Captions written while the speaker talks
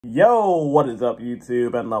Yo, what is up,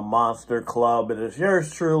 YouTube and the Monster Club? It is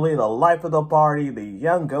yours truly, the life of the party, the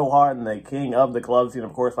young Gohart, and the king of the club scene.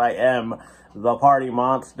 Of course, I am the Party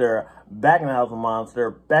Monster, back in the House of Monster,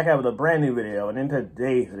 back out with a brand new video. And in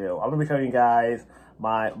today's video, I'm going to be showing you guys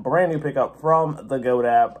my brand new pickup from the Goat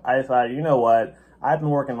app. I decided, you know what, I've been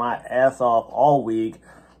working my ass off all week,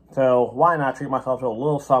 so why not treat myself to a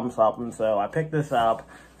little something. So I picked this up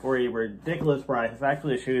for a ridiculous price. It's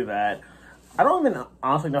actually a shoe that I don't even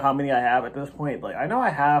honestly know how many I have at this point. Like, I know I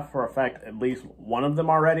have for a fact at least one of them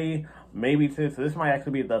already, maybe two. So this might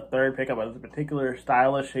actually be the third pickup of this particular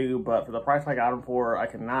stylish shoe, but for the price I got them for, I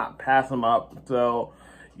cannot pass them up. So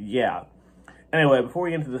yeah. Anyway, before we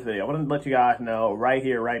get into this video, I want to let you guys know right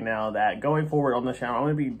here, right now, that going forward on this channel, I'm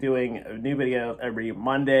going to be doing new videos every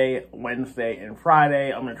Monday, Wednesday, and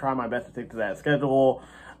Friday. I'm going to try my best to stick to that schedule.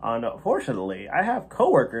 Unfortunately, I have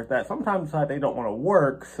coworkers that sometimes decide they don't want to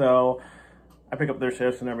work, so I pick up their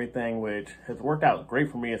shifts and everything, which has worked out great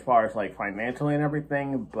for me as far as like financially and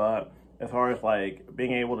everything, but as far as like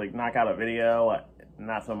being able to knock out a video,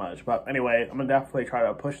 not so much. But anyway, I'm gonna definitely try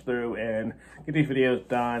to push through and get these videos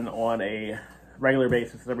done on a regular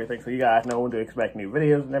basis and everything, so you guys know when to expect new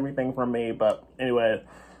videos and everything from me. But anyway,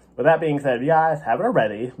 with that being said, if you guys haven't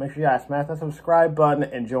already, make sure you guys smash that subscribe button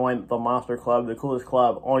and join the Monster Club, the coolest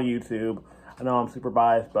club on YouTube. I know I'm super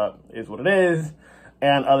biased, but it is what it is.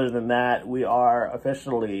 And other than that, we are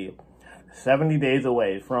officially 70 days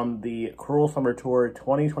away from the Cruel Summer Tour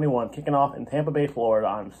 2021 kicking off in Tampa Bay, Florida.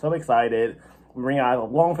 I'm so excited. We bring you guys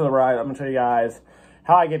along for the ride. I'm going to show you guys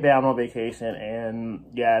how I get down on vacation. And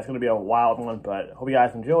yeah, it's going to be a wild one, but hope you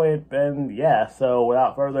guys enjoy it. And yeah, so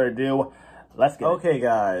without further ado, let's get Okay,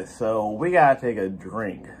 guys, so we got to take a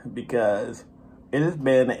drink because it has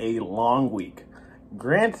been a long week.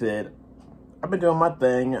 Granted, I've been doing my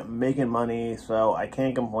thing, making money, so I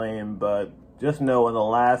can't complain, but just know in the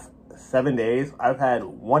last 7 days, I've had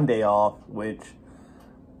one day off, which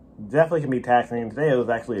definitely can be taxing. Today it was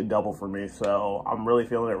actually a double for me, so I'm really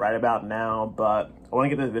feeling it right about now, but I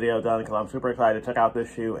want to get this video done because I'm super excited to check out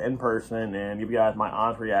this shoe in person and give you guys my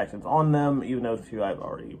honest reactions on them, even though it's a shoe I've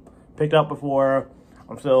already picked up before.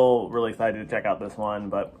 I'm still really excited to check out this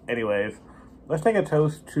one, but anyways, let's take a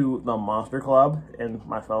toast to the Monster Club and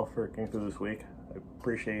myself for getting through this week. I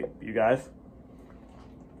appreciate you guys.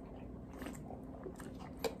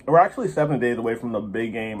 We're actually 7 days away from the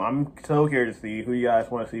big game. I'm so here to see who you guys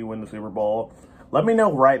want to see win the Super Bowl. Let me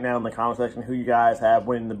know right now in the comment section who you guys have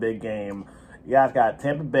winning the big game. You guys got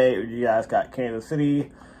Tampa Bay or you guys got Kansas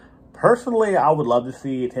City. Personally, I would love to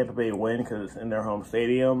see Tampa Bay win because it's in their home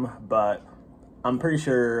stadium, but I'm pretty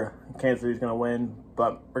sure Kansas City's going to win.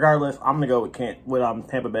 But regardless, I'm going to go with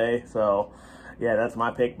Tampa Bay. So, yeah, that's my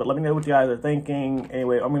pick. But let me know what you guys are thinking.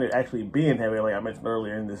 Anyway, I'm going to actually be in Tampa Bay, like I mentioned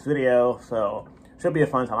earlier in this video. So, it should be a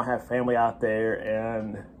fun time. I have family out there.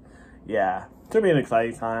 And, yeah, it should be an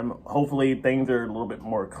exciting time. Hopefully, things are a little bit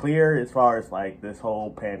more clear as far as, like, this whole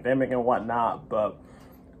pandemic and whatnot. But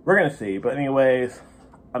we're going to see. But anyways,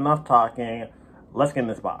 enough talking. Let's get in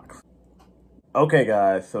this box. Okay,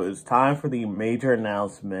 guys, so it's time for the major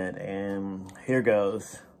announcement, and here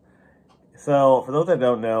goes. So, for those that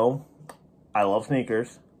don't know, I love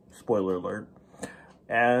sneakers. Spoiler alert.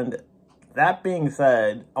 And that being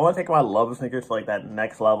said, I want to take my love of sneakers to, like, that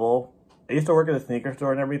next level. I used to work at a sneaker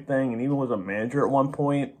store and everything, and even was a manager at one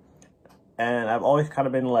point. And I've always kind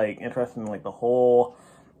of been, like, interested in, like, the whole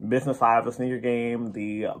business side of the sneaker game.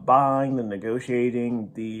 The buying, the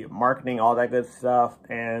negotiating, the marketing, all that good stuff.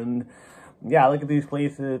 And yeah, I look at these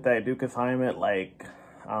places that do consignment, like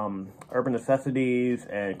Urban Necessities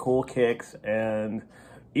and Cool Kicks and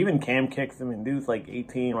even Cam Kicks. I mean, dude's like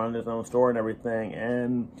 18, running his own store and everything.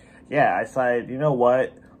 And yeah, I decided, you know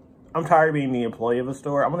what? I'm tired of being the employee of a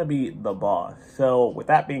store. I'm going to be the boss. So with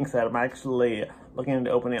that being said, I'm actually looking into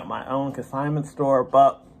opening up my own consignment store.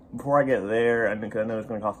 But before I get there, and because I know it's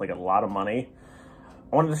going to cost like a lot of money,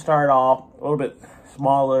 I wanted to start off a little bit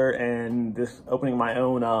smaller and just opening my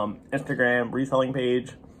own Instagram reselling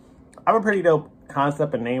page. I have a pretty dope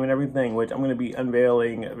concept and name and everything, which I'm going to be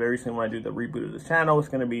unveiling very soon when I do the reboot of this channel. It's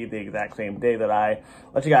going to be the exact same day that I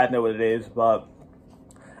let you guys know what it is, but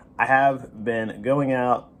I have been going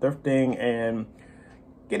out, thrifting, and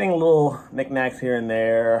getting little knickknacks here and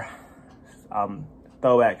there.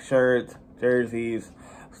 Throwback shirts, jerseys,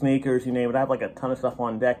 sneakers, you name it. I have like a ton of stuff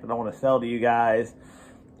on deck that I want to sell to you guys.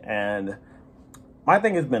 And my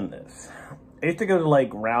thing has been this. I used to go to like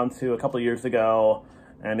Round 2 a couple of years ago,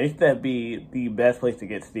 and it used to be the best place to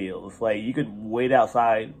get steals. Like, you could wait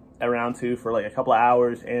outside at Round 2 for like a couple of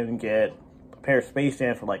hours and get a pair of Space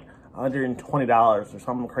Jams for like $120 or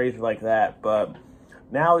something crazy like that. But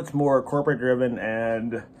Now it's more corporate driven,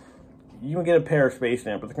 and you can get a pair of Space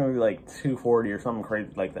Jam, but it's going to be like $240 or something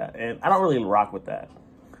crazy like that. And I don't really rock with that.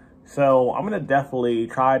 So I'm going to definitely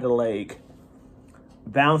try to like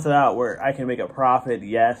balance it out where I can make a profit,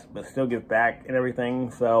 yes, but still give back and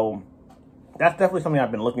everything. So that's definitely something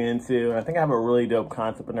I've been looking into. And I think I have a really dope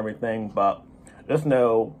concept and everything, but just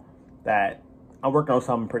know that I'm working on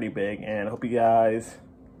something pretty big, and I hope you guys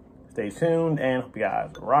stay tuned and hope you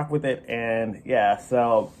guys rock with it. And yeah,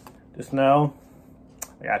 so just know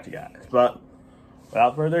I got you guys. But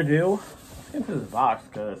without further ado, let's get into this box,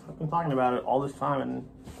 because I've been talking about it all this time, and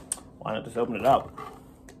why not just open it up?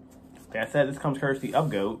 Like I said, this comes courtesy of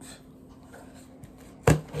Goats.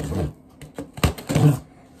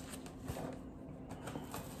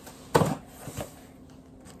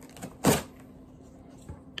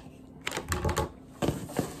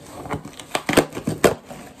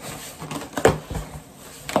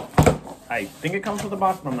 I think it comes with a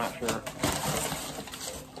box, but I'm not sure.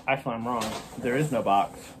 Actually, I'm wrong. There is no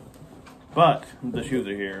box. But the shoes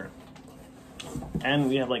are here. And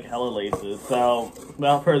we have like hella laces. So,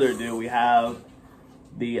 without further ado, we have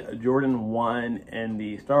the Jordan 1 and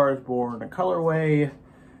the Star is Born colorway.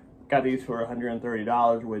 Got these for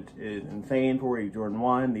 $130, which is insane for a Jordan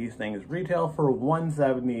 1. These things retail for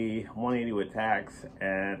 $170, $180 with tax.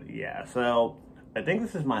 And yeah, so I think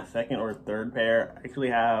this is my second or third pair. I actually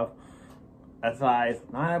have a size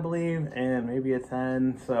 9, I believe, and maybe a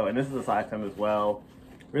 10. So, and this is a size 10 as well.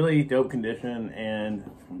 Really dope condition, and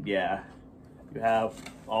yeah, you have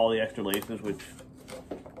all the extra laces, which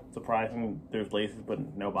surprising. There's laces,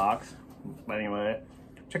 but no box. But anyway,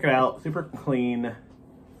 check it out. Super clean.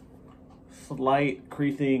 Slight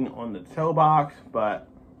creasing on the toe box, but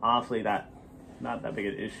honestly, not that big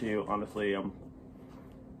an issue. Honestly, I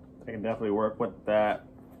can definitely work with that.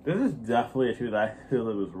 This is definitely a shoe that I feel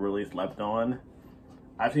it was really slept on.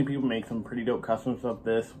 I've seen people make some pretty dope customs of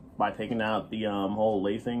this by taking out the whole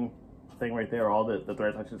lacing thing right there, all the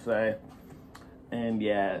threads, I should say. And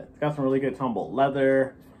yeah, it's got some really good tumbled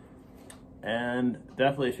leather, and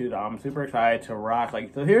definitely a shoe that I'm super excited to rock.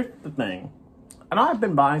 Like, so here's the thing. I know I've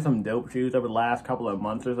been buying some dope shoes over the last couple of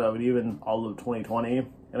months or so, and even all of 2020,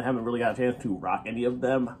 and I haven't really got a chance to rock any of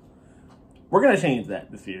them. We're gonna change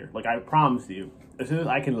that this year. Like, I promise you. As soon as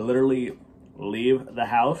I can literally leave the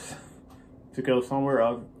house to go somewhere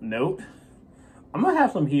of note, I'm gonna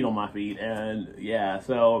have some heat on my feet. And yeah,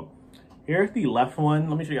 so here's the left one.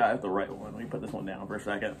 Let me show you guys the right one. Let me put this one down for a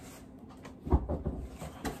second.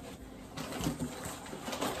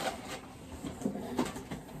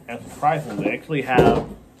 And surprisingly, they actually have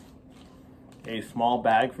a small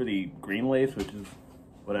bag for the green lace, which is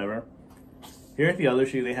whatever. Here's the other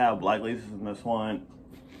shoe. They have black laces in this one.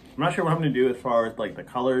 I'm not sure what I'm going to do as far as like the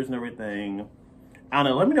colors and everything. I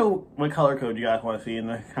don't know. Let me know what color code you guys want to see in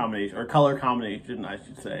the combination, or color combination, I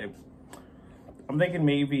should say. I'm thinking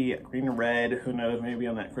maybe green and red. Who knows? Maybe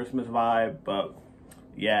on that Christmas vibe. But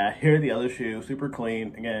yeah, here's the other shoe. Super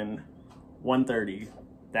clean. Again, $130.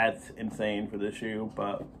 That's insane for this shoe.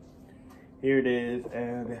 But here it is.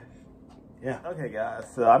 And yeah. Okay, guys.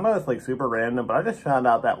 So I know it's like super random, but I just found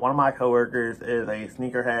out that one of my coworkers is a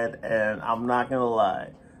sneakerhead, and I'm not going to lie.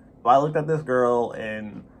 If I looked at this girl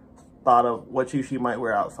and thought of what shoe she might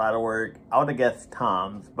wear outside of work, I would have guessed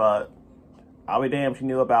Tom's, but I'll be damned, she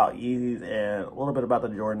knew about Yeezys and a little bit about the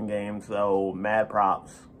Jordan game, so mad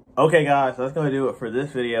props. Okay, guys, so that's going to do it for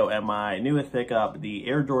this video and my newest pickup, the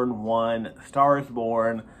Air Jordan 1 Star is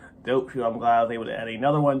Born. Dope shoe. I'm glad I was able to add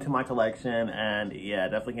another one to my collection, and yeah,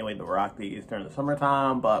 definitely can't wait to rock these during the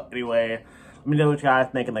summertime. But anyway, let me know what you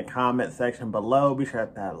guys think in the comment section below. Be sure to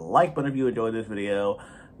hit that like button if you enjoyed this video.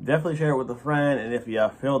 Definitely share it with a friend, and if you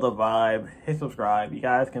feel the vibe, hit subscribe. You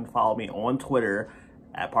guys can follow me on Twitter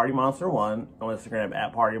at PartyMonster1, on Instagram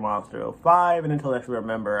at PartyMonster05, and until next,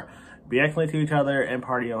 remember, be excellent to each other and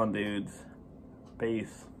party on, dudes.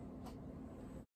 Peace.